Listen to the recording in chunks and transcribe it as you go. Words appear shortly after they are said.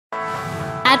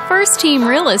At First Team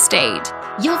Real Estate,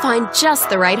 you'll find just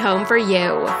the right home for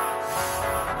you.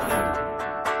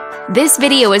 This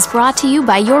video is brought to you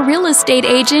by your real estate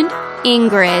agent,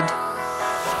 Ingrid.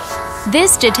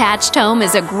 This detached home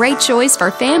is a great choice for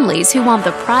families who want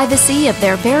the privacy of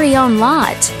their very own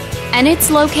lot, and it's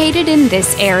located in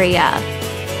this area.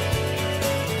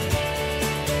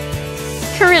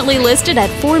 Currently listed at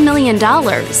 $4 million.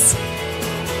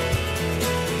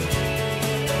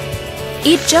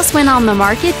 It just went on the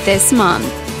market this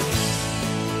month.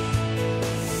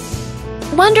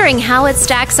 Wondering how it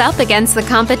stacks up against the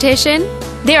competition?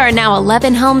 There are now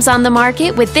 11 homes on the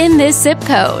market within this zip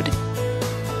code.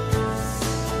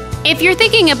 If you're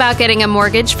thinking about getting a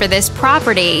mortgage for this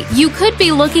property, you could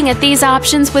be looking at these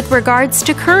options with regards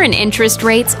to current interest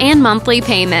rates and monthly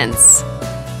payments.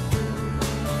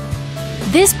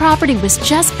 This property was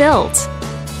just built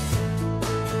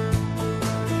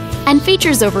and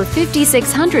features over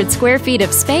 5,600 square feet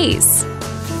of space,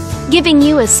 giving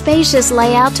you a spacious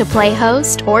layout to play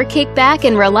host or kick back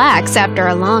and relax after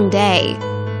a long day.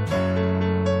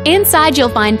 Inside you'll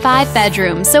find 5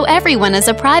 bedrooms, so everyone has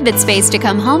a private space to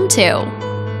come home to,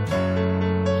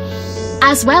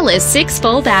 as well as 6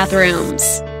 full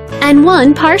bathrooms and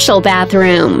 1 partial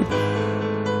bathroom.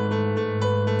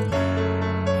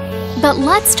 But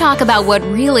let's talk about what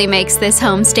really makes this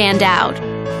home stand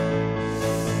out.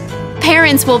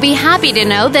 Parents will be happy to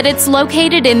know that it's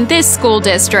located in this school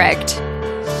district.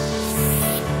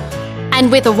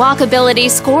 And with a walkability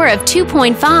score of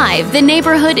 2.5, the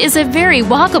neighborhood is a very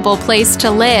walkable place to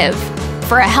live.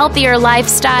 For a healthier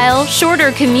lifestyle,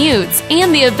 shorter commutes,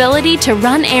 and the ability to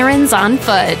run errands on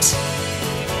foot.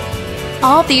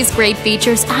 All these great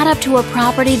features add up to a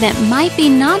property that might be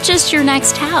not just your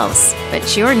next house,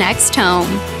 but your next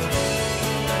home.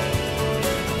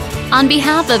 On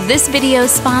behalf of this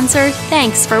video's sponsor,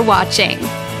 thanks for watching.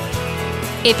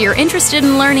 If you're interested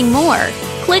in learning more,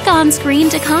 click on screen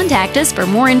to contact us for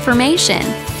more information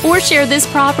or share this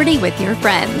property with your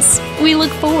friends. We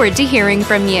look forward to hearing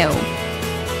from you.